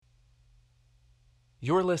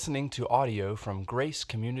You're listening to audio from Grace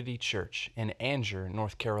Community Church in Anger,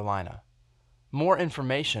 North Carolina. More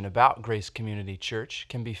information about Grace Community Church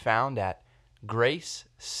can be found at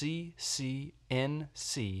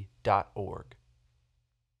graceccnc.org.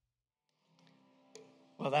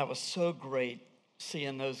 Well, that was so great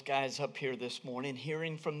seeing those guys up here this morning,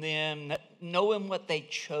 hearing from them, knowing what they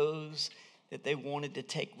chose that they wanted to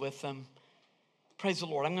take with them. Praise the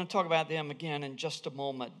Lord. I'm going to talk about them again in just a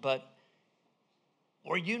moment, but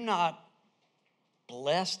were you not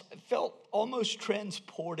blessed? I felt almost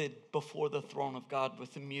transported before the throne of God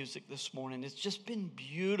with the music this morning. It's just been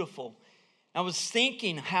beautiful. I was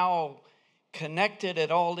thinking how connected it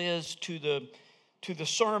all is to the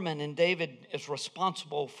sermon, and David is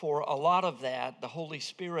responsible for a lot of that. The Holy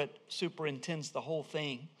Spirit superintends the whole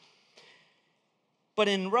thing. But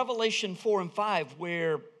in Revelation 4 and 5,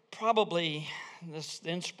 where probably the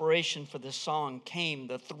inspiration for this song came,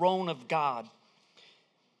 the throne of God.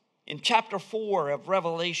 In chapter 4 of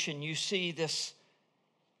Revelation, you see this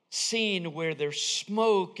scene where there's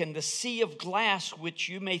smoke and the sea of glass, which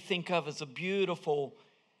you may think of as a beautiful,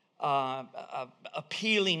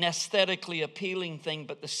 appealing, aesthetically appealing thing,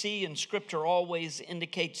 but the sea in Scripture always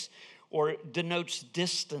indicates or denotes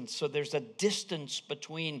distance. So there's a distance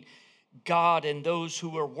between God and those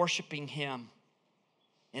who are worshiping Him.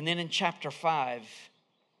 And then in chapter 5,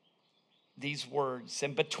 these words,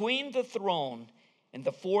 "And between the throne and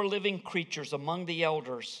the four living creatures among the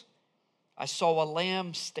elders, I saw a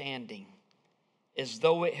lamb standing as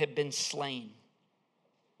though it had been slain,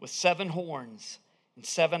 with 7 horns and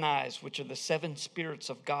 7 eyes, which are the 7 spirits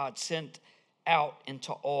of God sent out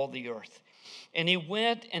into all the earth. And he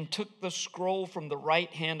went and took the scroll from the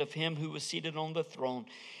right hand of him who was seated on the throne.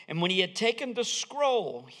 And when he had taken the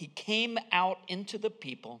scroll, he came out into the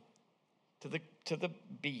people, to the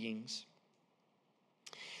beings.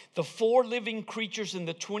 The 4 living creatures and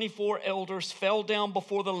the 24 elders fell down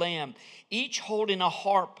before the Lamb, each holding a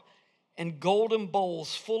harp and golden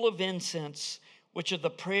bowls full of incense, which are the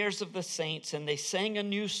prayers of the saints. And they sang a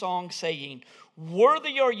new song, saying,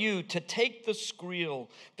 Worthy are you to take the scroll,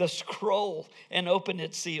 and open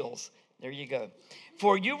its seals. There you go.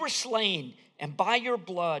 For you were slain, and by your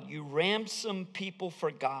blood you ransomed people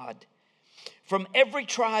for God, from every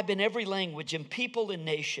tribe and every language and people and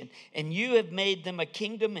nation. And you have made them a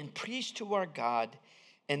kingdom and priests to our God,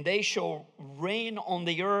 and they shall reign on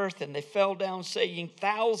the earth. And they fell down, saying,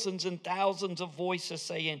 thousands and thousands of voices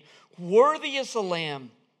saying, Worthy is the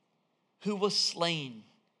Lamb who was slain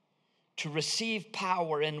to receive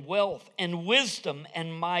power and wealth and wisdom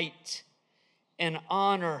and might and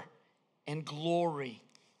honor and glory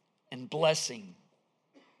and blessing.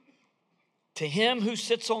 To him who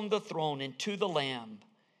sits on the throne and to the Lamb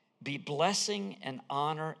be blessing and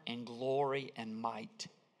honor and glory and might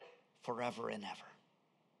forever and ever.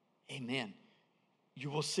 Amen.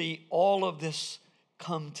 You will see all of this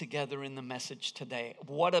come together in the message today.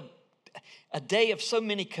 What a day of so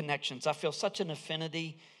many connections. I feel such an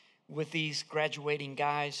affinity with these graduating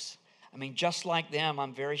guys. I mean, just like them,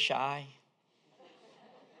 I'm very shy.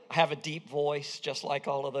 I have a deep voice, just like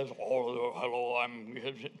all of those. Oh, hello,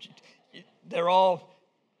 they're all,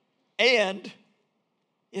 and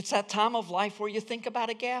it's that time of life where you think about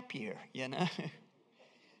a gap year, you know.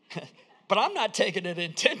 But I'm not taking it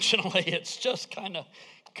intentionally. It's just kind of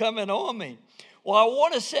coming on me. Well, I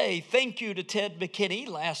want to say thank you to Ted McKinney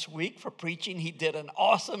last week for preaching. He did an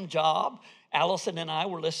awesome job. Allison and I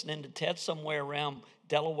were listening to Ted somewhere around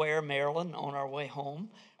Delaware, Maryland, on our way home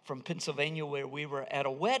from Pennsylvania, where we were at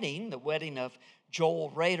a wedding, the wedding of Joel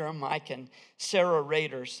Rader, Mike and Sarah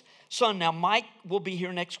Rader's son. Now, Mike will be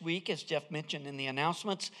here next week, as Jeff mentioned in the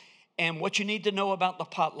announcements. And what you need to know about the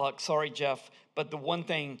potluck, sorry, Jeff, but the one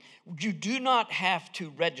thing, you do not have to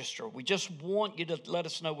register. We just want you to let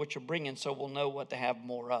us know what you're bringing so we'll know what to have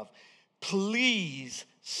more of. Please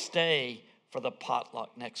stay for the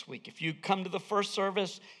potluck next week. If you come to the first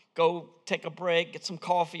service, go take a break, get some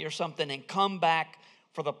coffee or something, and come back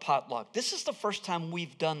for the potluck. This is the first time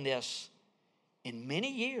we've done this in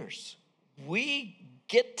many years. We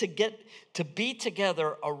get to be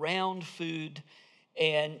together around food,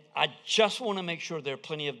 and I just want to make sure there are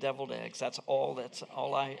plenty of deviled eggs. That's all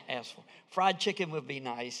I ask for. Fried chicken would be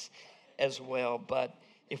nice as well, but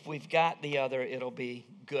if we've got the other, it'll be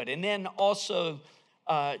good. And then also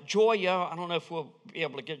Joya, I don't know if we'll be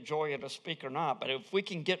able to get Joya to speak or not, but if we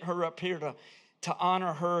can get her up here to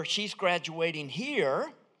honor her. She's graduating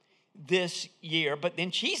here this year, but then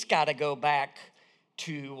she's got to go back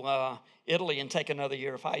to Italy and take another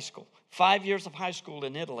year of high school. 5 years of high school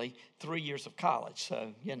in Italy, 3 years of college.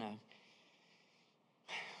 So, you know,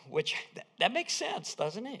 which that makes sense,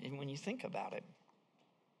 doesn't it, when you think about it?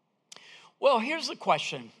 Well, here's the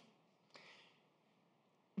question.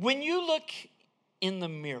 When you look in the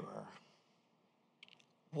mirror,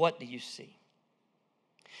 what do you see?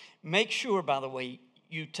 Make sure, by the way,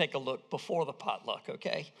 you take a look before the potluck,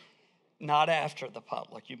 okay? Not after the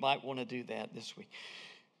potluck. You might want to do that this week.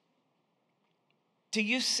 Do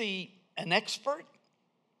you see an expert,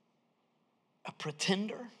 a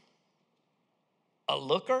pretender, a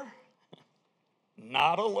looker,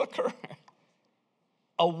 not a looker,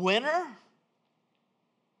 a winner,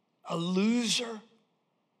 a loser,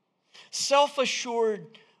 self-assured,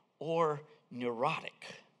 or neurotic,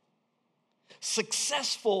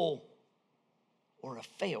 successful, or a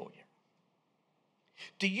failure?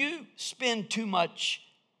 Do you spend too much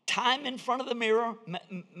time in front of the mirror,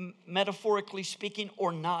 metaphorically speaking,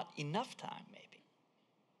 or not enough time, maybe?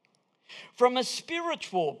 From a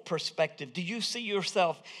spiritual perspective, do you see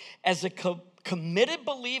yourself as a committed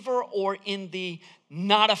believer or in the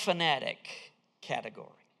not a fanatic category?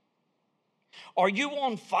 Are you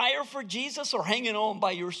on fire for Jesus or hanging on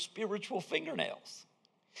by your spiritual fingernails?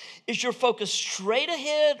 Is your focus straight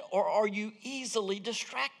ahead or are you easily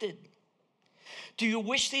distracted? Do you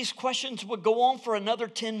wish these questions would go on for another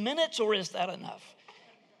 10 minutes or is that enough?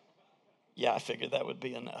 Yeah, I figured that would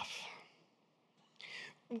be enough.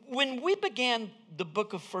 When we began the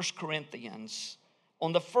book of 1 Corinthians,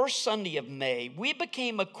 on the first Sunday of May, we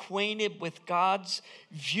became acquainted with God's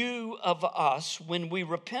view of us when we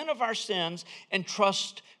repent of our sins and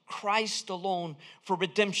trust Christ alone for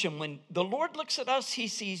redemption. When the Lord looks at us, he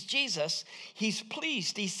sees Jesus. He's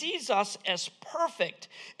pleased. He sees us as perfect,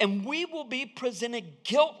 and we will be presented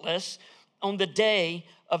guiltless on the day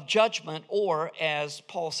of judgment, or as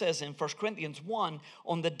Paul says in 1 Corinthians 1,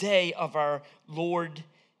 on the day of our Lord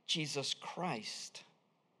Jesus Christ.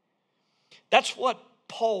 That's what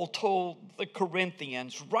Paul told the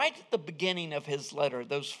Corinthians right at the beginning of his letter,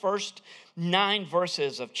 those first 9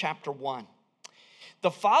 verses of chapter 1.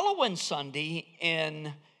 The following Sunday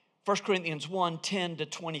in 1 Corinthians 1, 10 to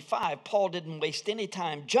 25, Paul didn't waste any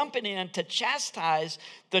time jumping in to chastise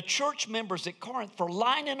the church members at Corinth for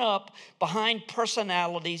lining up behind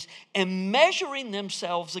personalities and measuring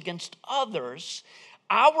themselves against others.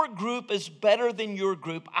 Our group is better than your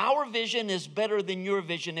group. Our vision is better than your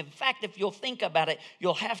vision. In fact, if you'll think about it,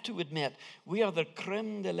 you'll have to admit, we are the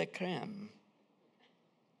creme de la creme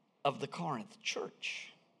of the Corinth church.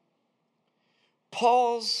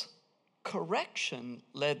 Paul's correction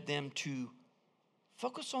led them to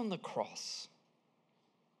focus on the cross.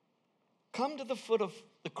 Come to the foot of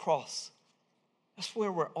the cross. That's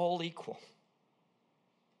where we're all equal.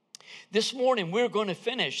 This morning, we're going to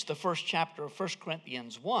finish the first chapter of 1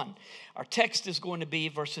 Corinthians 1. Our text is going to be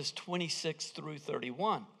verses 26 through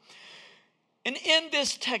 31. And in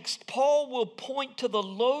this text, Paul will point to the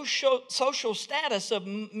low social status of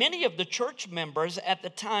many of the church members at the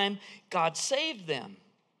time God saved them.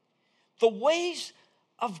 The ways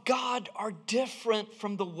of God are different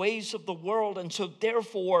from the ways of the world, and so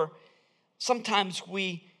therefore, sometimes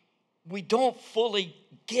we don't fully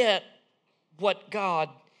get what God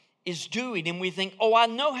is doing, and we think, oh, I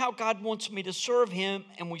know how God wants me to serve him,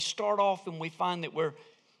 and we start off and we find that we're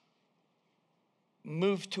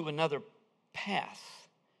moved to another path.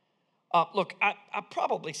 Look, I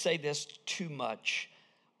probably say this too much,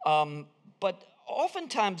 but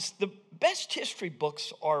oftentimes the best history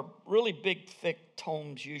books are really big, thick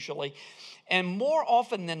tomes usually, and more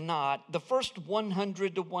often than not, the first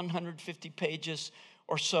 100 to 150 pages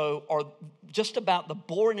or so are just about the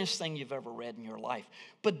boringest thing you've ever read in your life.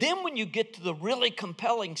 But then when you get to the really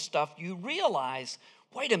compelling stuff, you realize,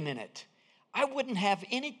 wait a minute, I wouldn't have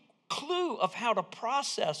any clue of how to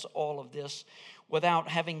process all of this without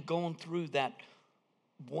having gone through that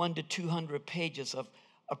 100 to 200 pages of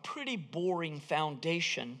a pretty boring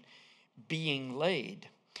foundation being laid.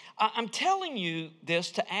 I'm telling you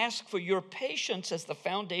this to ask for your patience as the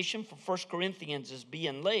foundation for 1 Corinthians is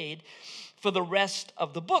being laid for the rest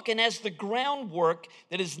of the book and as the groundwork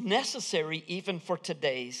that is necessary even for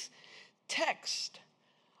today's text.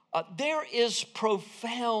 There is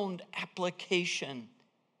profound application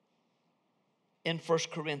in 1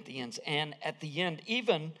 Corinthians and at the end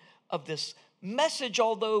even of this message,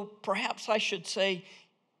 although perhaps I should say,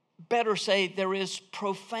 better say, there is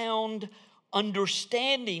profound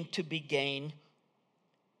understanding to be gained.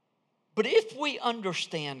 But if we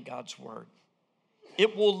understand God's word,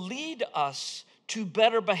 it will lead us to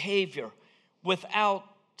better behavior without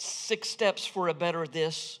 6 steps for a better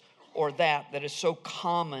this or that is so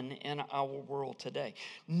common in our world today.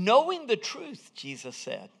 Knowing the truth, Jesus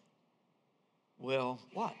said, will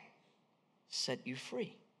what? Set you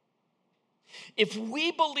free. If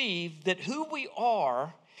we believe that who we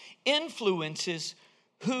are influences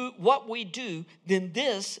what we do, then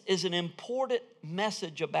this is an important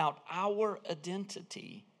message about our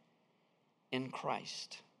identity in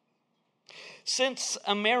Christ. Since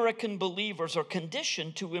American believers are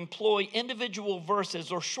conditioned to employ individual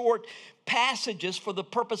verses or short passages for the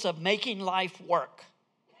purpose of making life work.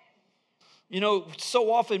 You know,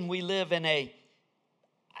 so often we live in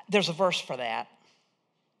there's a verse for that.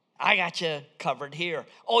 I got you covered here.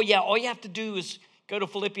 Oh yeah, all you have to do is go to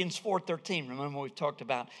Philippians 4:13. Remember we talked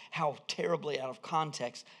about how terribly out of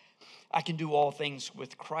context I can do all things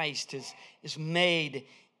with Christ is made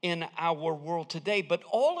in our world today. But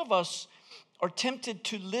all of us are tempted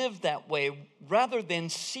to live that way rather than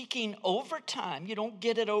seeking over time. You don't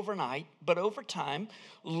get it overnight, but over time,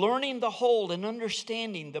 learning the whole and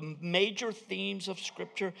understanding the major themes of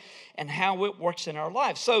Scripture and how it works in our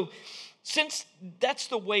lives. So since that's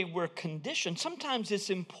the way we're conditioned, sometimes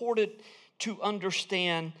it's important to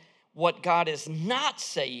understand what God is not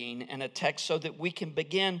saying in a text so that we can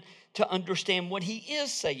begin to understand what he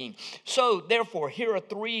is saying. So therefore, here are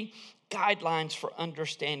 3 guidelines for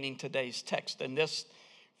understanding today's text. And this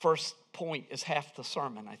first point is half the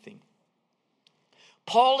sermon, I think.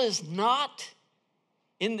 Paul is not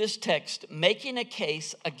in this text making a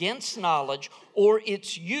case against knowledge or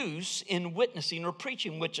its use in witnessing or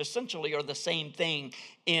preaching, which essentially are the same thing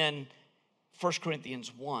in 1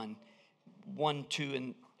 Corinthians 1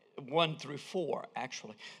 through 4,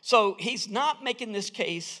 actually. So he's not making this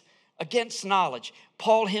case against knowledge.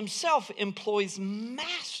 Paul himself employs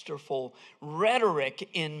masterful rhetoric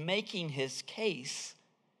in making his case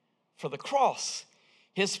for the cross.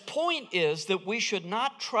 His point is that we should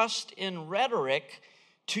not trust in rhetoric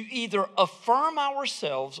to either affirm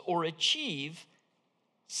ourselves or achieve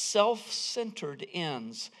self-centered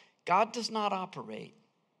ends. God does not operate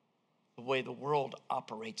the way the world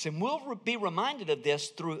operates. And we'll be reminded of this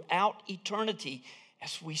throughout eternity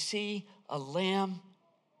as we see a lamb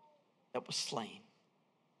that was slain.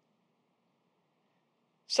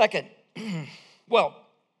 Second, well,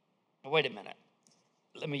 wait a minute.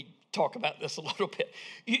 Let me talk about this a little bit.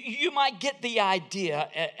 You might get the idea,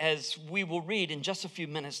 as we will read in just a few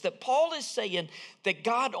minutes, that Paul is saying that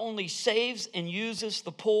God only saves and uses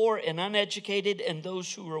the poor and uneducated and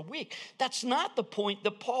those who are weak. That's not the point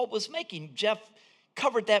that Paul was making. Jeff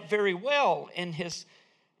covered that very well in his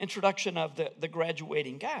introduction of the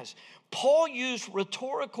graduating guys. Paul used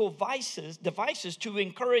rhetorical devices to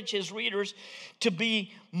encourage his readers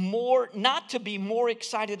not to be more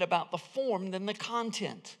excited about the form than the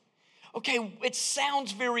content. Okay, it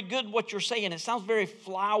sounds very good what you're saying. It sounds very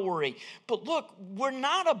flowery. But look, we're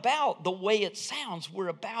not about the way it sounds. We're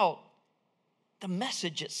about the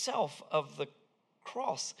message itself of the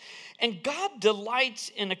cross. And God delights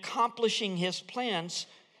in accomplishing his plans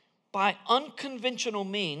by unconventional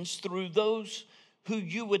means through those who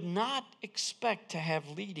you would not expect to have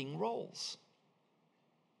leading roles.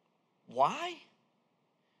 Why?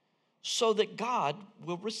 So that God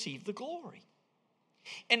will receive the glory.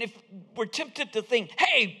 And if we're tempted to think,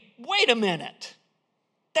 hey, wait a minute,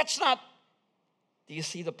 that's not, do you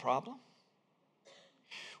see the problem?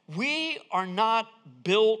 We are not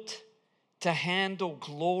built to handle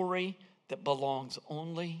glory that belongs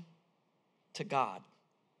only to God.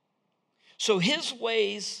 So his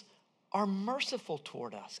ways are merciful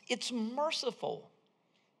toward us. It's merciful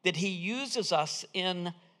that he uses us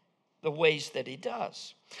in the ways that he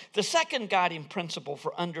does. The second guiding principle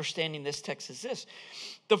for understanding this text is this.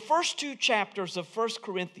 The first 2 chapters of 1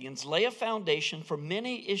 Corinthians lay a foundation for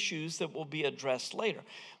many issues that will be addressed later.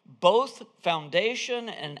 Both foundation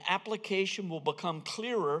and application will become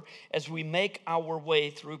clearer as we make our way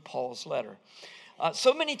through Paul's letter.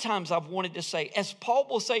 So many times I've wanted to say, as Paul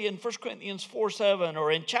will say in 1 Corinthians 4:7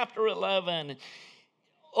 or in chapter 11,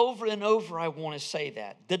 over and over I want to say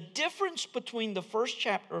that. The difference between the first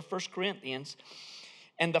chapter of 1 Corinthians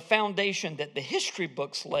and the foundation that the history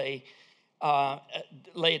books lay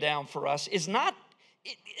down for us is that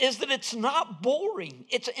it's not boring.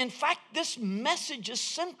 In fact, this message is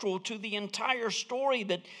central to the entire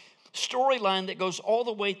storyline that goes all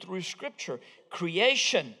the way through Scripture.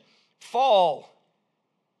 Creation, fall,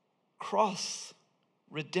 cross,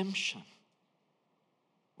 redemption,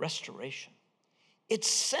 restoration. It's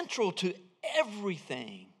central to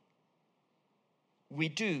everything we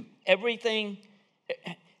do, everything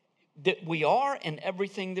that we are and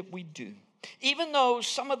everything that we do. Even though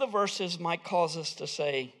some of the verses might cause us to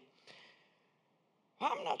say,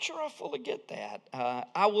 I'm not sure I fully get that.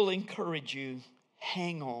 I will encourage you,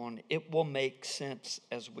 hang on. It will make sense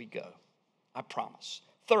as we go. I promise.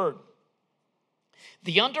 Third,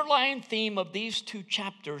 the underlying theme of these 2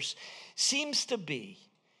 chapters seems to be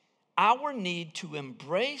our need to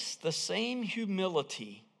embrace the same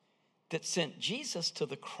humility that sent Jesus to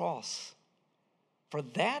the cross. For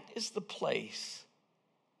that is the place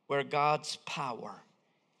where God's power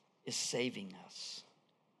is saving us.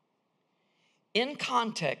 In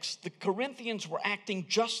context, the Corinthians were acting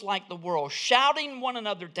just like the world, shouting one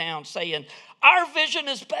another down, saying, "Our vision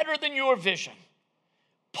is better than your vision."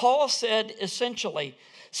 Paul said essentially,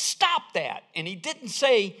 "Stop that." And he didn't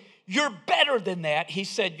say, "You're better than that." He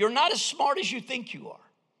said, "You're not as smart as you think you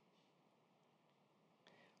are."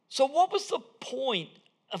 So what was the point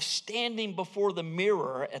of standing before the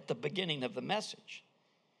mirror at the beginning of the message?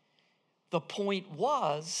 The point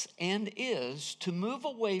was and is to move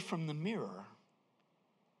away from the mirror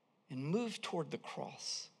and move toward the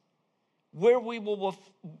cross, where we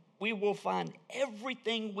will find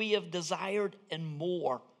everything we have desired and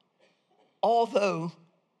more, although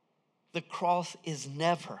the cross is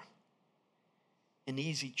never an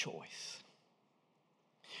easy choice.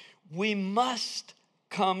 We must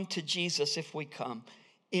come to Jesus if we come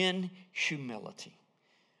in humility.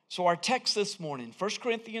 So our text this morning, 1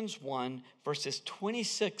 Corinthians 1, verses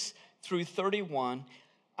 26 through 31,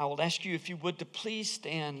 I will ask you if you would to please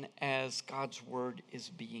stand as God's word is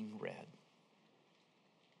being read.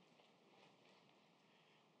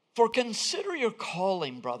 For consider your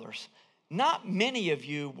calling, brothers. Not many of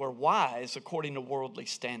you were wise according to worldly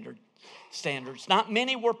standards. Not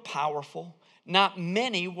many were powerful. Not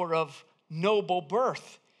many were of noble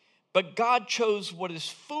birth. But God chose what is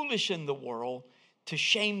foolish in the world to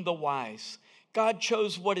shame the wise. God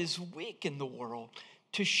chose what is weak in the world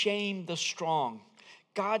to shame the strong.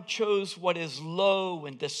 God chose what is low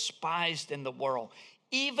and despised in the world,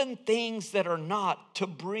 even things that are not, to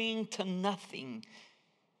bring to nothing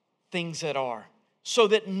things that are, so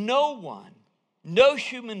that no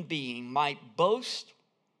human being might boast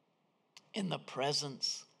in the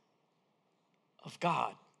presence of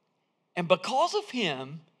God. And because of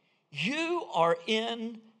him, you are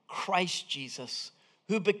in Christ Jesus,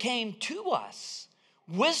 who became to us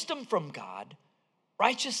wisdom from God,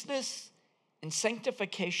 righteousness and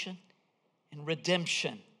sanctification and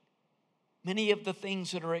redemption. Many of the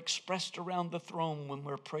things that are expressed around the throne when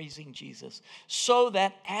we're praising Jesus. So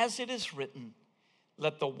that, as it is written,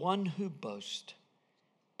 let the one who boasts,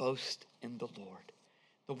 boast in the Lord.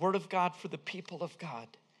 The word of God for the people of God.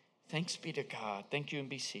 Thanks be to God. Thank you, and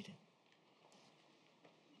be seated.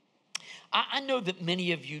 I know that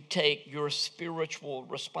many of you take your spiritual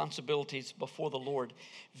responsibilities before the Lord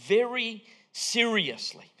very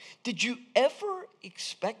seriously. Did you ever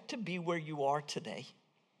expect to be where you are today?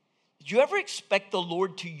 Did you ever expect the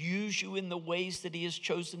Lord to use you in the ways that he has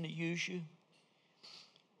chosen to use you?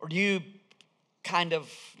 Or do you kind of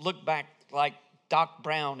look back like Doc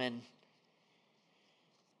Brown and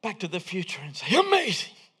Back to the Future and say,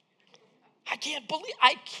 amazing. I can't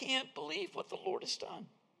believe what the Lord has done.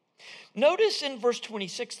 Notice in verse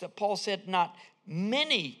 26 that Paul said, not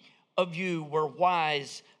many of you were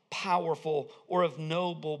wise, powerful, or of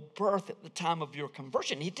noble birth at the time of your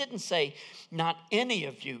conversion. He didn't say, not any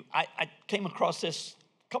of you. I came across this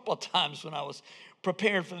a couple of times when I was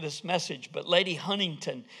prepared for this message, but Lady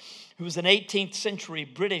Huntington, who was an 18th century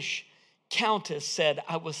British countess, said,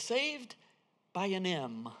 I was saved by an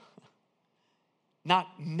M.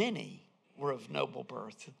 Not many were of noble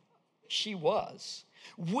birth. She was.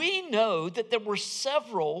 We know that there were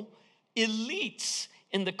several elites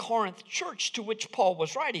in the Corinth church to which Paul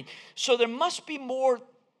was writing. So there must be more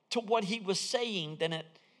to what he was saying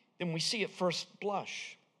than we see at first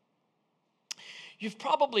blush. You've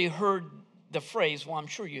probably heard the phrase, well, I'm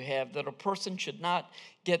sure you have, that a person should not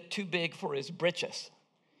get too big for his britches.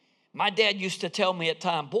 My dad used to tell me at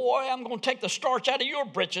times, boy, I'm going to take the starch out of your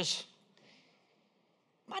britches.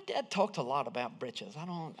 My dad talked a lot about britches. I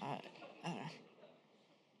don't.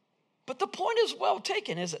 But the point is well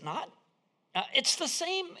taken, is it not? It's the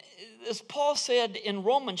same as Paul said in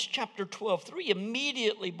Romans chapter 12:3,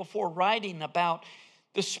 immediately before writing about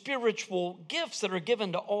the spiritual gifts that are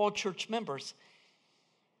given to all church members.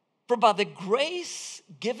 For by the grace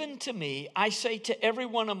given to me, I say to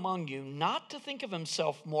everyone among you, not to think of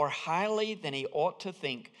himself more highly than he ought to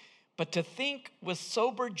think, but to think with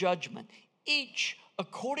sober judgment, each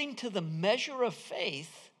according to the measure of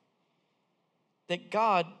faith that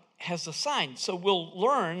God has assigned. So we'll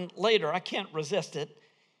learn later, I can't resist it.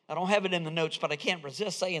 I don't have it in the notes, but I can't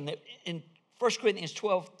resist saying that in 1 Corinthians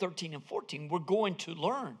 12, 13, and 14, we're going to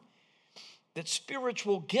learn that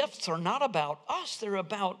spiritual gifts are not about us. They're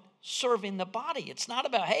about serving the body. It's not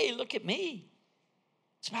about, hey, look at me.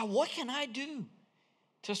 It's about what can I do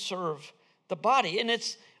to serve the body. And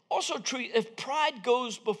it's Also true, if pride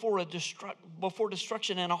goes before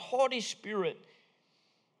destruction and a haughty spirit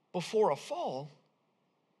before a fall,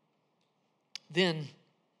 then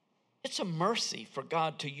it's a mercy for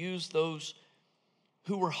God to use those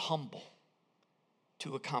who are humble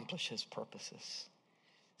to accomplish his purposes.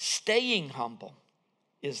 Staying humble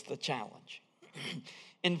is the challenge.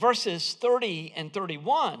 In verses 30 and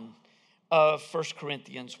 31 of 1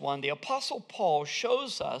 Corinthians 1, the Apostle Paul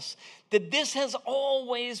shows us that this has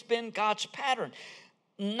always been God's pattern.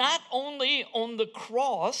 Not only on the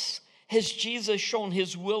cross has Jesus shown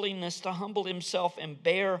his willingness to humble himself and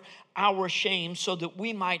bear our shame so that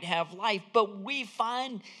we might have life, but we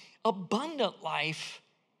find abundant life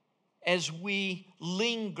as we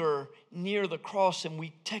linger near the cross and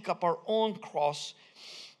we take up our own cross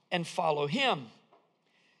and follow him.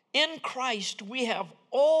 In Christ, we have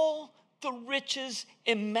all the riches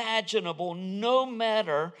imaginable, no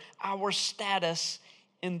matter our status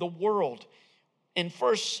in the world. In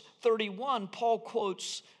verse 31, Paul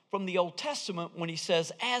quotes from the Old Testament when he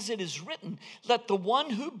says, as it is written, let the one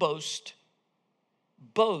who boasts,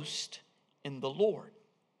 boast in the Lord.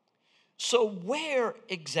 So where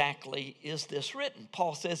exactly is this written?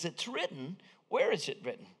 Paul says it's written. Where is it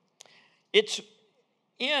written? It's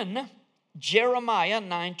in Jeremiah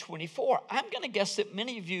 9:24. I'm going to guess that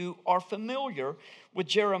many of you are familiar with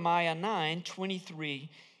Jeremiah 9:23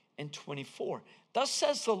 and 24. Thus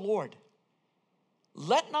says the Lord,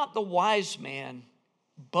 let not the wise man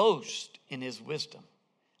boast in his wisdom.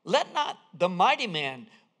 Let not the mighty man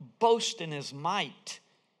boast in his might.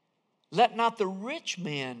 Let not the rich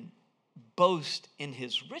man boast in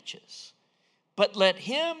his riches. But let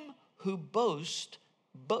him who boasts,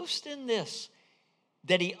 boast in this,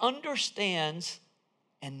 that he understands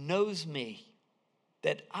and knows me,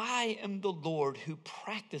 that I am the Lord who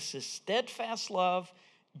practices steadfast love,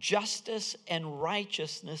 justice, and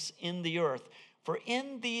righteousness in the earth. For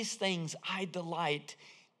in these things I delight,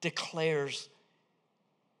 declares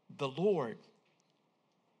the Lord.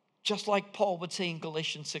 Just like Paul would say in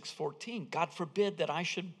Galatians 6:14, God forbid that I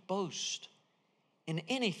should boast in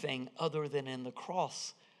anything other than in the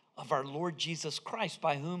cross of our Lord Jesus Christ,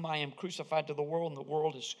 by whom I am crucified to the world, and the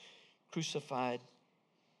world is crucified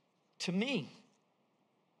to me.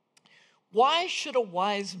 Why should a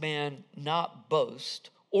wise man not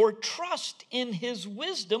boast or trust in his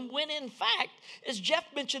wisdom when, in fact, as Jeff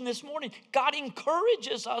mentioned this morning, God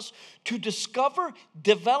encourages us to discover,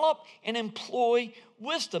 develop, and employ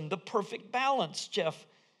wisdom, the perfect balance Jeff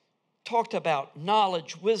talked about,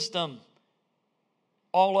 knowledge, wisdom,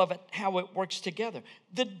 all of it, how it works together.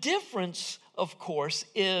 The difference, of course,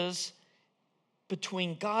 is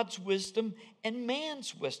between God's wisdom and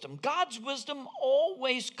man's wisdom. God's wisdom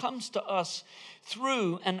always comes to us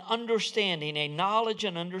through an understanding, a knowledge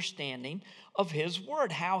and understanding of his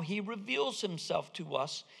word, how he reveals himself to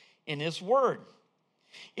us in his word.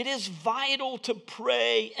 It is vital to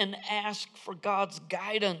pray and ask for God's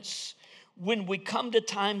guidance when we come to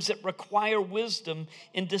times that require wisdom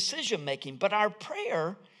in decision making. But our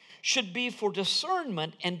prayer should be for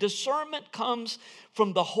discernment, and discernment comes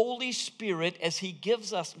from the Holy Spirit as he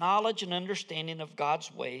gives us knowledge and understanding of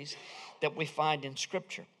God's ways that we find in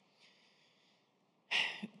Scripture.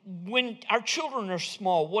 When our children are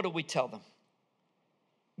small, what do we tell them?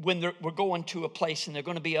 When we're going to a place and there are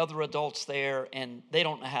going to be other adults there and they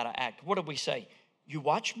don't know how to act, what do we say? You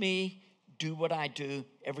watch me, do what I do,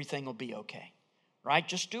 everything will be okay, right?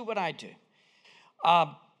 Just do what I do.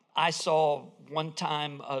 I saw one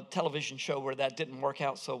time a television show where that didn't work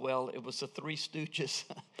out so well. It was the Three Stooges.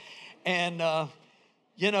 And,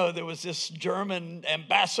 there was this German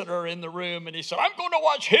ambassador in the room, and he said, I'm going to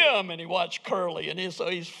watch him. And he watched Curly, and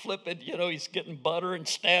he's flipping, he's getting butter and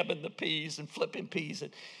stabbing the peas and flipping peas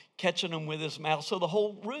and catching them with his mouth. So the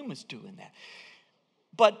whole room is doing that.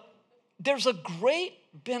 But there's a great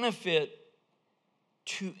benefit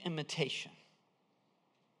to imitation.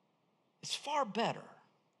 It's far better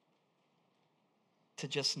to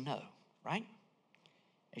just know, right?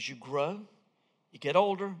 As you grow, you get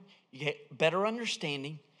older, you get better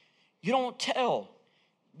understanding. You don't tell.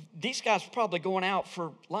 These guys are probably going out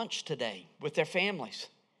for lunch today with their families.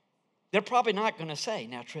 They're probably not going to say,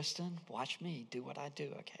 now, Tristan, watch me, do what I do,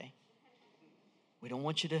 okay? We don't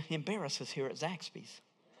want you to embarrass us here at Zaxby's.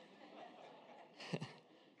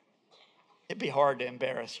 It'd be hard to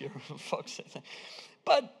embarrass your folks.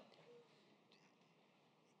 But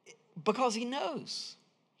because he knows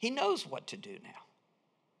what to do now.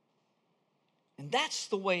 And that's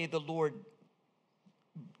the way the Lord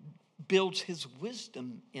builds his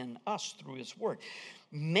wisdom in us through his word.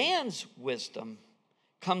 Man's wisdom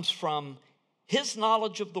comes from his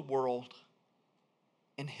knowledge of the world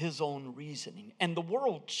and his own reasoning. And the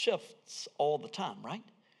world shifts all the time, right?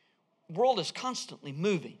 The world is constantly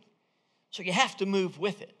moving. So you have to move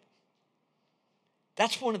with it.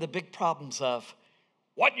 That's one of the big problems of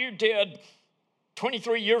what you did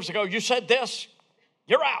 23 years ago. You said this,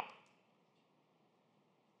 you're out.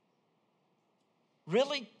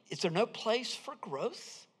 Really? Is there no place for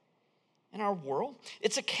growth in our world?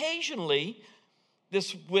 It's occasionally,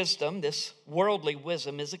 this wisdom, this worldly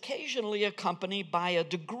wisdom, is occasionally accompanied by a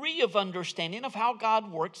degree of understanding of how God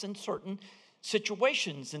works in certain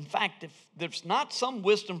situations. In fact, if there's not some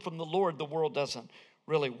wisdom from the Lord, the world doesn't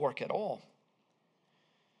really work at all.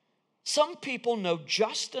 Some people know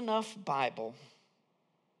just enough Bible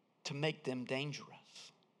to make them dangerous.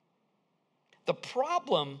 The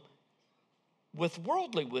problem with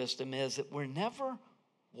worldly wisdom is that we're never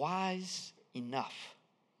wise enough.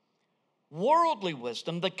 Worldly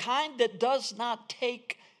wisdom, the kind that does not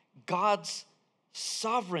take God's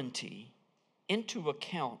sovereignty into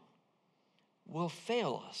account, will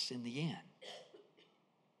fail us in the end.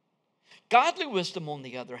 Godly wisdom, on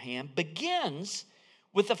the other hand, begins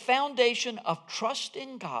with a foundation of trust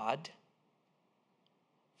in God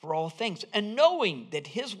for all things, and knowing that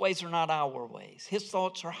his ways are not our ways. His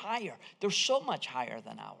thoughts are higher. They're so much higher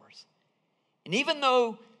than ours. And even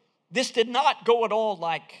though this did not go at all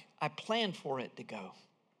like I planned for it to go,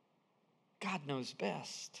 God knows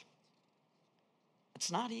best.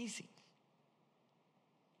 It's not easy.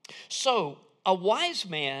 So, a wise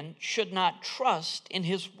man should not trust in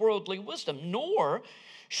his worldly wisdom, nor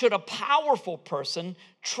should a powerful person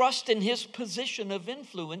trust in his position of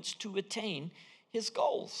influence to attain his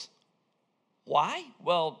goals. Why?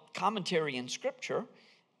 Well, commentary in Scripture,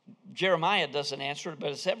 Jeremiah doesn't answer it,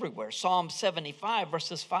 but it's everywhere. Psalm 75,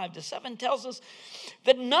 verses 5-7 tells us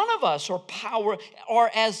that none of us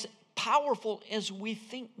are as powerful as we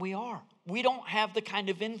think we are. We don't have the kind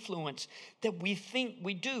of influence that we think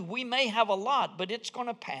we do. We may have a lot, but it's going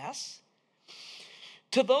to pass.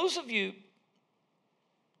 To those of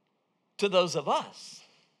us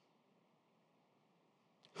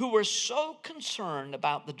who are so concerned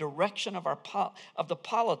about the direction of the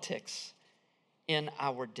politics in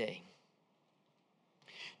our day,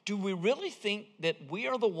 do we really think that we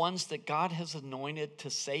are the ones that God has anointed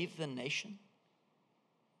to save the nation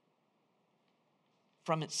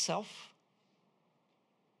from itself?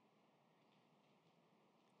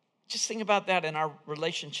 Just think about that in our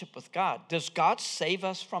relationship with God. Does God save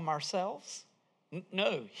us from ourselves?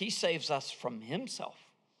 No, he saves us from himself.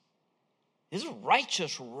 His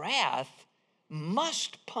righteous wrath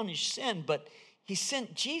must punish sin, but he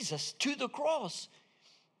sent Jesus to the cross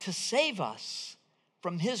to save us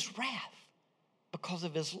from his wrath because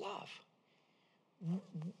of his love.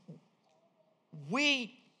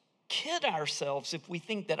 We kid ourselves if we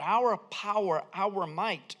think that our power, our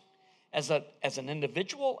might, as an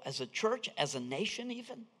individual, as a church, as a nation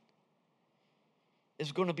even,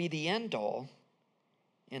 is going to be the end all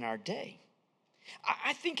in our day.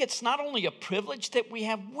 I think it's not only a privilege that we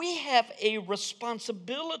have a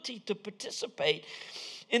responsibility to participate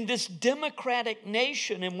in this democratic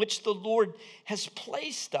nation in which the Lord has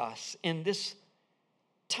placed us in this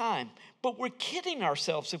time. But we're kidding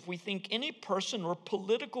ourselves if we think any person or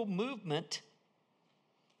political movement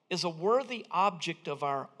is a worthy object of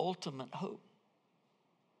our ultimate hope.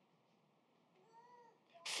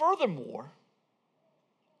 Furthermore,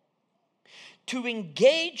 to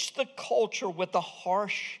engage the culture with a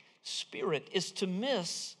harsh spirit is to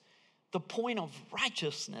miss the point of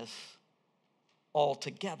righteousness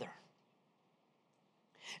altogether.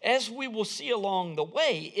 As we will see along the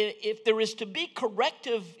way, if there is to be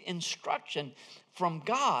corrective instruction from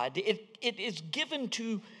God, it is given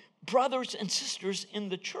to brothers and sisters in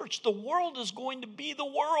the church. The world is going to be the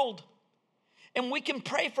world. And we can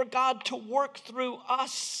pray for God to work through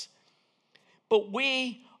us. But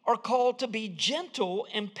we are called to be gentle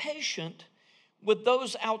and patient with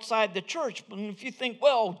those outside the church. And if you think,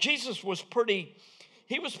 well, Jesus was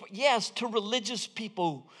yes, to religious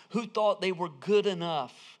people who thought they were good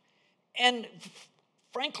enough. And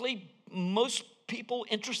frankly, most people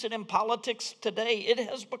interested in politics today, it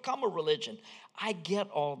has become a religion. I get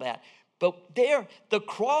all that. But the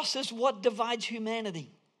cross is what divides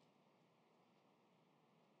humanity,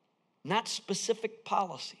 not specific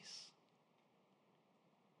policies.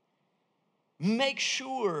 Make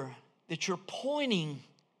sure that you're pointing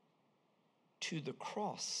to the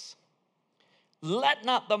cross. Let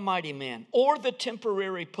not the mighty man or the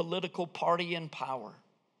temporary political party in power,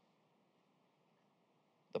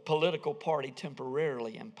 the political party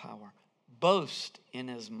temporarily in power, boast in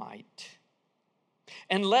his might.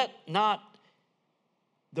 And let not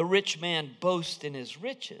the rich man boast in his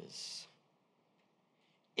riches.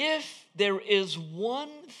 If there is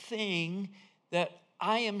one thing that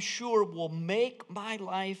I am sure will make my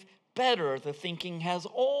life better, the thinking has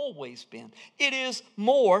always been, it is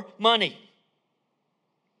more money.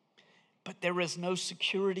 But there is no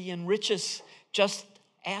security in riches. Just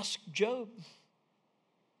ask Job.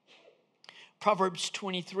 Proverbs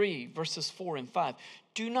 23, verses 4 and 5.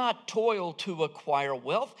 Do not toil to acquire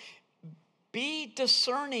wealth. Be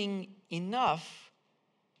discerning enough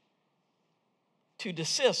to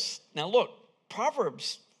desist. Now look,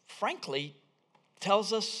 Proverbs, frankly,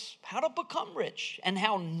 tells us how to become rich and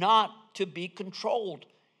how not to be controlled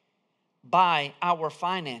by our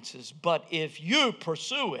finances. But if you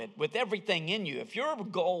pursue it with everything in you, if your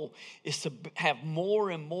goal is to have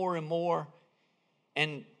more and more and more,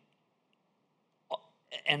 and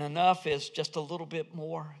enough is just a little bit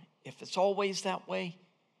more, if it's always that way,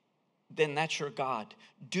 then that's your God.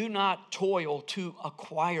 Do not toil to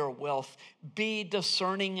acquire wealth. Be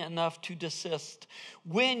discerning enough to desist.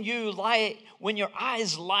 When your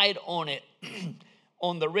eyes light on it,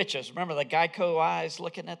 on the riches. Remember the Geico eyes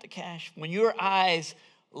looking at the cash? When your eyes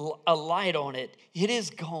alight on it, it is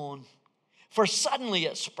gone. For suddenly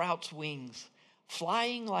it sprouts wings,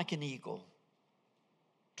 flying like an eagle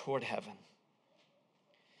toward heaven.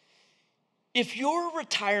 If your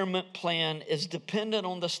retirement plan is dependent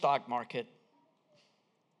on the stock market,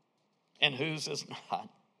 and whose is not,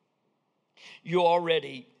 you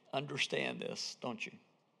already understand this, don't you?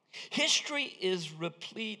 History is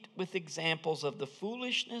replete with examples of the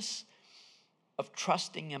foolishness of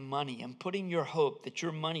trusting in money and putting your hope that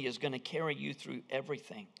your money is going to carry you through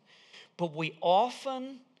everything. But we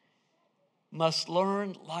often must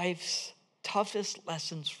learn life's toughest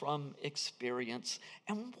lessons from experience.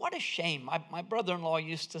 And what a shame. My brother-in-law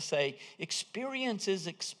used to say, experience is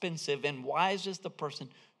expensive and wise is the person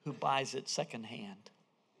who buys it secondhand.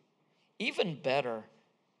 Even better,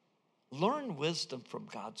 learn wisdom from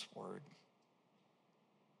God's word.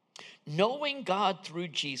 Knowing God through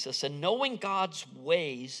Jesus and knowing God's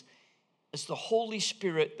ways is the Holy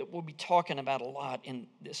Spirit that we'll be talking about a lot in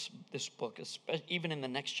this book, even in the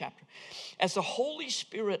next chapter. As the Holy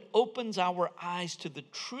Spirit opens our eyes to the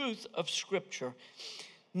truth of Scripture,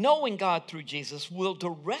 knowing God through Jesus will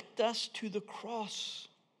direct us to the cross,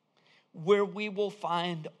 where we will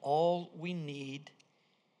find all we need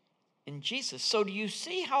in Jesus. So do you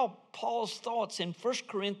see how Paul's thoughts in 1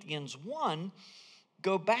 Corinthians 1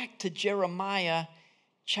 go back to Jeremiah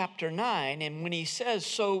chapter 9, and when he says,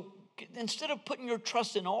 so instead of putting your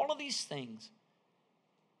trust in all of these things,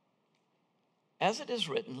 as it is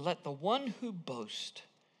written, let the one who boast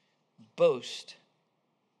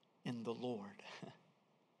in the Lord,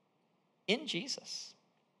 in Jesus.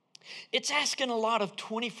 It's asking a lot of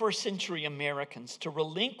 21st century Americans to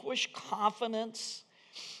relinquish confidence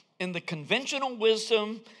in the conventional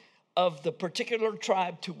wisdom of the particular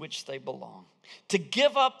tribe to which they belong, to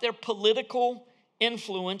give up their political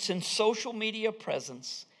influence and social media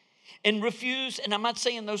presence, and refuse, and I'm not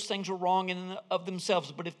saying those things are wrong in and of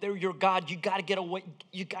themselves, but if they're your God, you got to get away,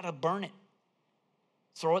 you got to burn it.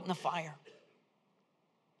 Throw it in the fire.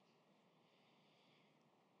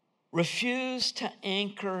 Refuse to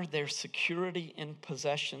anchor their security in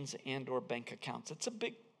possessions and or bank accounts. It's a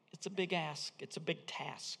big ask. It's a big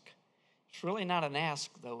task. It's really not an ask,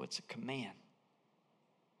 though. It's a command.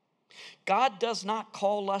 God does not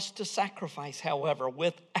call us to sacrifice, however,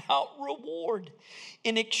 without reward.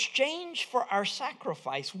 In exchange for our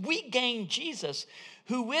sacrifice, we gain Jesus,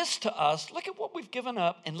 who is to us, look at what we've given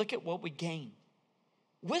up and look at what we gain.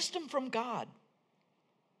 Wisdom from God,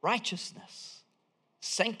 righteousness,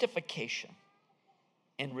 sanctification,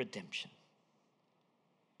 and redemption.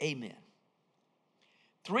 Amen.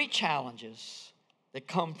 3 challenges that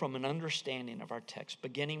come from an understanding of our text,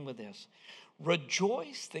 beginning with this.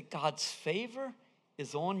 Rejoice that God's favor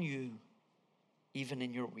is on you, even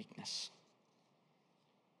in your weakness.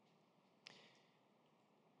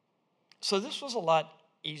 So this was a lot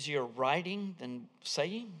easier writing than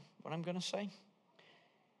saying what I'm going to say.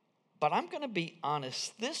 But I'm going to be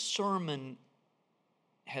honest, this sermon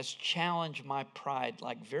has challenged my pride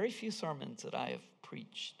like very few sermons that I have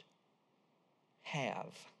preached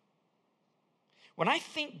have. When I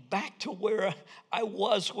think back to where I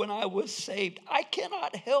was when I was saved, I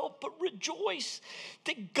cannot help but rejoice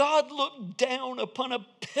that God looked down upon a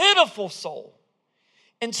pitiful soul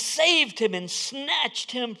and saved him and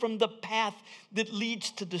snatched him from the path that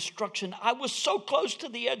leads to destruction. I was so close to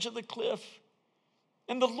the edge of the cliff,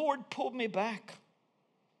 and the Lord pulled me back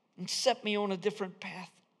and set me on a different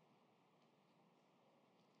path,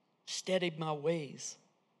 steadied my ways.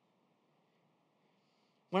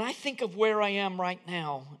 When I think of where I am right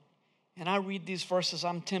now, and I read these verses,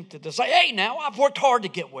 I'm tempted to say, hey, now I've worked hard to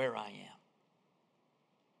get where I am.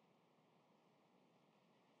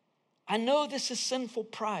 I know this is sinful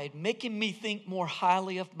pride, making me think more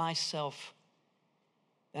highly of myself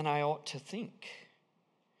than I ought to think.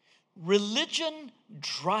 Religion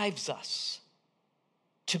drives us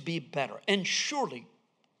to be better. And surely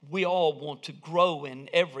we all want to grow in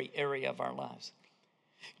every area of our lives.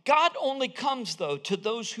 God only comes, though, to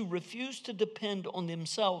those who refuse to depend on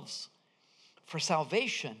themselves for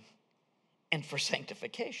salvation and for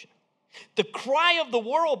sanctification. The cry of the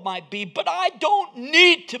world might be, but I don't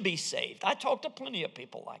need to be saved. I talk to plenty of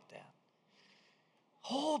people like that.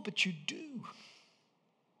 Oh, but you do.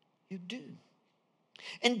 You do.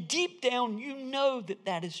 And deep down, you know that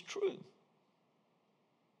that is true.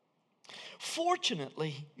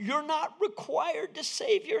 Fortunately, you're not required to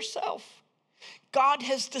save yourself. God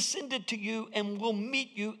has descended to you and will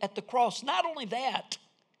meet you at the cross. Not only that,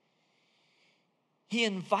 He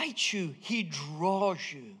invites you, He draws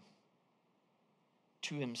you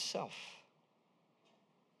to Himself.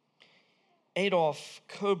 Adolf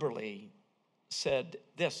Köberle said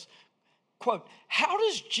this, quote, "How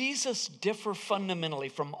does Jesus differ fundamentally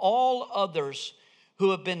from all others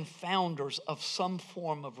who have been founders of some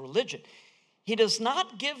form of religion? He does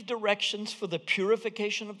not give directions for the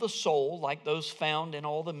purification of the soul like those found in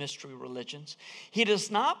all the mystery religions. He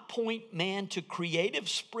does not point man to creative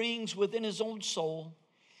springs within his own soul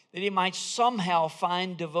that he might somehow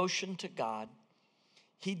find devotion to God.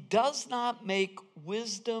 He does not make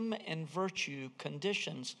wisdom and virtue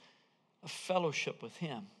conditions of fellowship with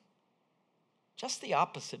Him. Just the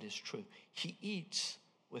opposite is true. He eats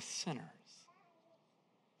with sinners."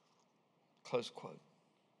 Close quote.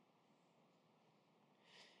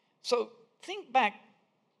 So think back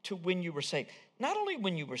to when you were saved. Not only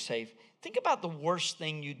when you were saved, think about the worst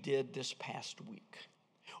thing you did this past week.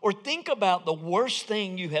 Or think about the worst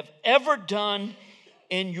thing you have ever done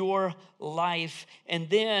in your life. And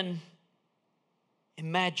then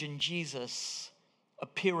imagine Jesus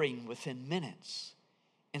appearing within minutes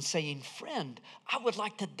and saying, "Friend, I would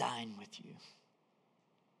like to dine with you."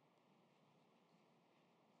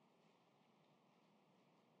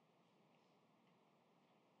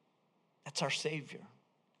 That's our Savior.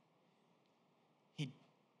 He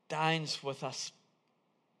dines with us,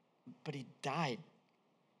 but He died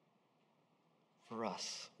for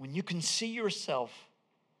us. When you can see yourself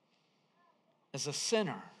as a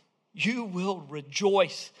sinner, you will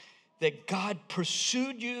rejoice that God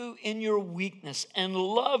pursued you in your weakness and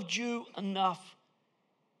loved you enough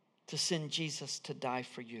to send Jesus to die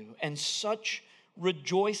for you. And such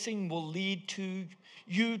rejoicing will lead to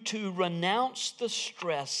you to renounce the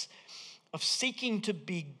stress of seeking to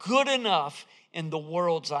be good enough in the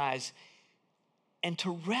world's eyes and to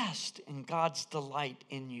rest in God's delight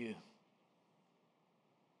in you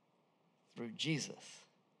through Jesus.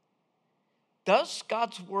 Does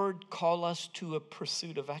God's word call us to a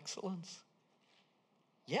pursuit of excellence?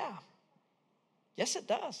 Yeah. Yes, it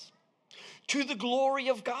does. To the glory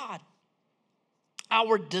of God.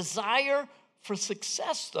 Our desire for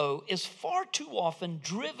success, though, is far too often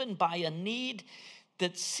driven by a need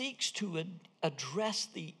that seeks to address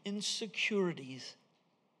the insecurities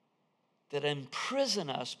that imprison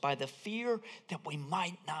us by the fear that we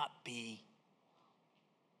might not be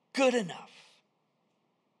good enough.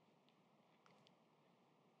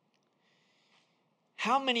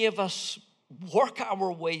 How many of us work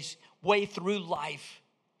our way through life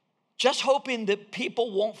just hoping that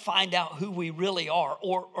people won't find out who we really are,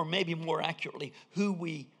 or maybe more accurately, who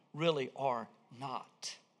we really are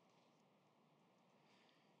not?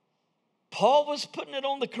 Paul was putting it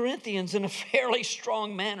on the Corinthians in a fairly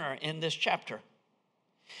strong manner in this chapter.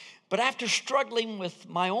 But after struggling with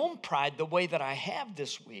my own pride the way that I have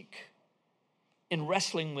this week in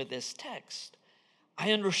wrestling with this text,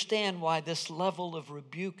 I understand why this level of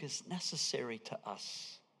rebuke is necessary to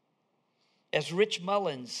us. As Rich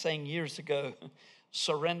Mullins sang years ago,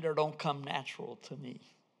 surrender don't come natural to me.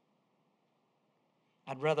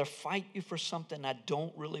 I'd rather fight you for something I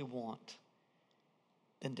don't really want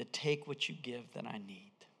than to take what you give that I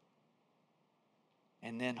need.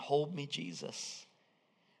 And then hold me, Jesus.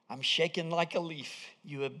 I'm shaken like a leaf.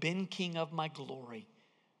 You have been King of my glory.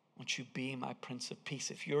 Won't you be my Prince of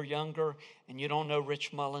Peace? If you're younger and you don't know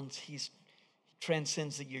Rich Mullins, he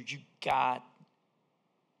transcends the years. You got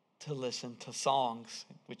to listen to songs,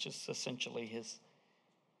 which is essentially his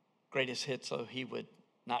greatest hit, so he would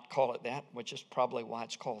not call it that, which is probably why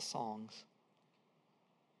it's called songs.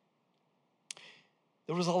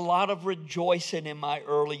 There was a lot of rejoicing in my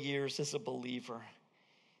early years as a believer.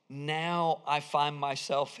 now I find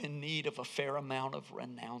myself in need of a fair amount of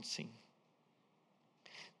renouncing.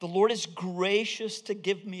 The Lord is gracious to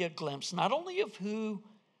give me a glimpse, not only of who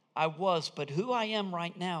I was, but who I am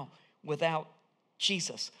right now without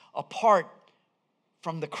Jesus, apart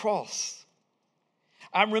from the cross.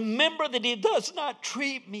 I remember that He does not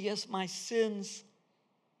treat me as my sins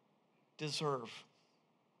deserve.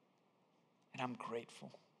 And I'm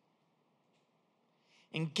grateful.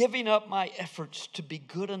 In giving up my efforts to be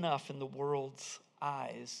good enough in the world's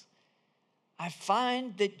eyes, I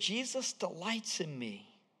find that Jesus delights in me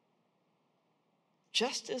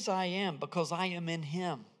just as I am, because I am in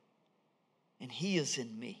Him and He is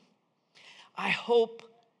in me. I hope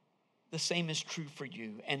the same is true for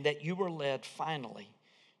you, and that you are led finally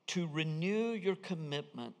to renew your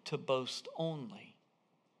commitment to boast only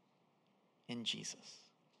in Jesus.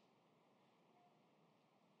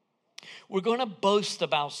 We're going to boast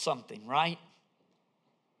about something, right?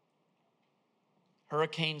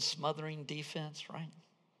 Hurricane smothering defense, right?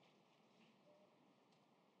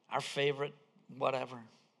 Our favorite whatever.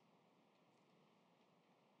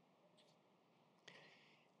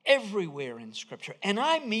 Everywhere in Scripture, and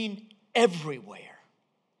I mean everywhere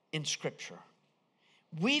in Scripture,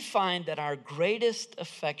 we find that our greatest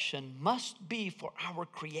affection must be for our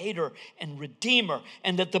Creator and Redeemer,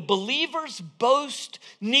 and that the believer's boast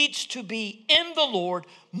needs to be in the Lord,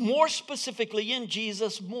 more specifically in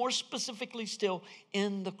Jesus, more specifically still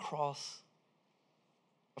in the cross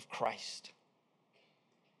of Christ.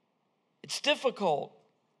 It's difficult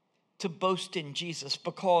to boast in Jesus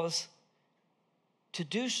because to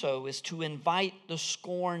do so is to invite the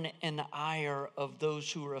scorn and ire of those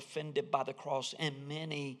who are offended by the cross, and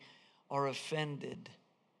many are offended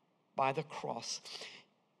by the cross.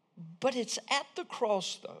 But it's at the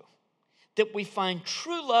cross, though, that we find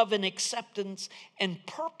true love and acceptance and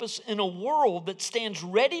purpose in a world that stands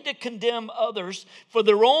ready to condemn others for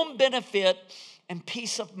their own benefit and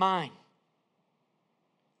peace of mind.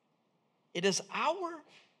 It is our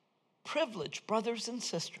privilege, brothers and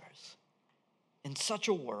sisters, in such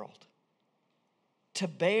a world, to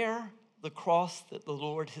bear the cross that the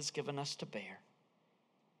Lord has given us to bear,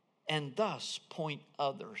 and thus point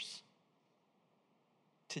others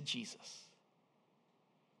to Jesus.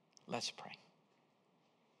 Let's pray.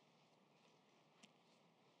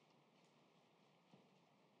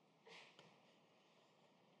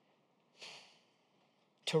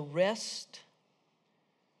 To rest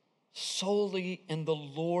solely in the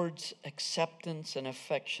Lord's acceptance and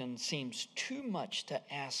affection seems too much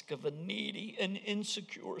to ask of a needy and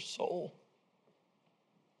insecure soul,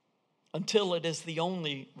 until it is the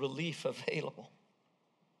only relief available.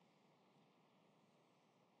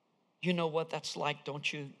 You know what that's like,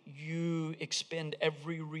 don't you? You expend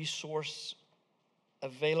every resource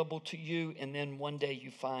available to you, and then one day you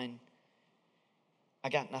find, I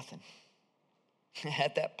got nothing.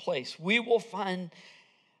 At that place, we will find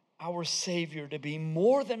our Savior to be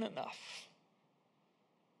more than enough.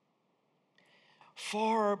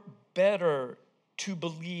 Far better to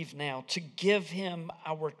believe now, to give Him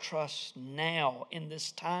our trust now in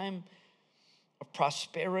this time of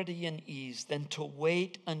prosperity and ease, than to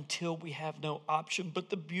wait until we have no option.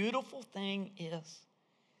 But the beautiful thing is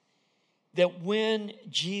that when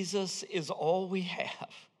Jesus is all we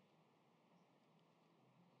have,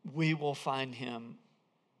 we will find Him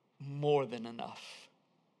more than enough.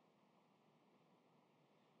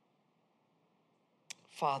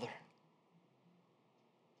 Father,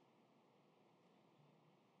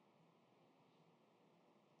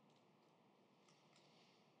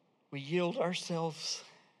 we yield ourselves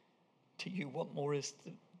to you. What more is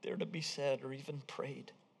there to be said or even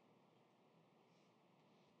prayed?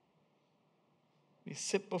 We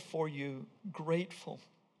sit before you grateful,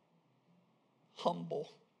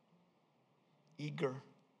 humble, eager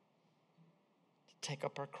to take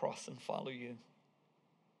up our cross and follow you.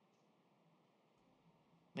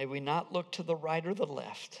 May we not look to the right or the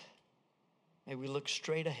left. May we look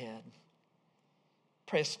straight ahead.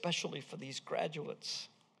 Pray especially for these graduates.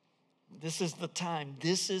 This is the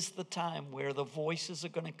time where the voices are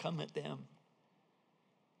going to come at them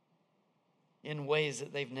in ways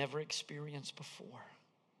that they've never experienced before.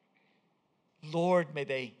 Lord, may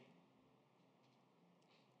they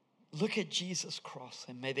look at Jesus' cross,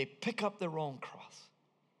 and may they pick up their own cross,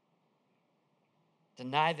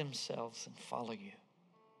 deny themselves, and follow you.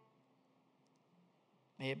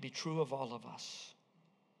 May it be true of all of us.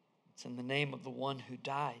 It's in the name of the one who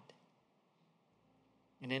died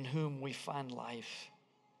and in whom we find life,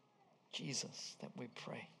 Jesus, that we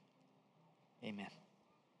pray. Amen.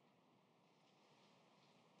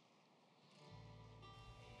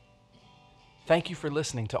 Thank you for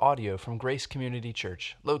listening to audio from Grace Community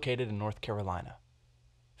Church, located in North Carolina.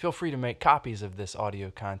 Feel free to make copies of this audio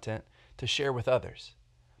content to share with others,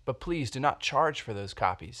 but please do not charge for those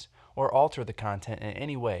copies or alter the content in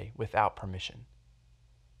any way without permission.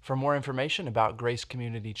 For more information about Grace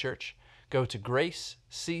Community Church, go to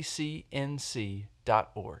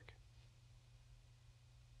graceccnc.org.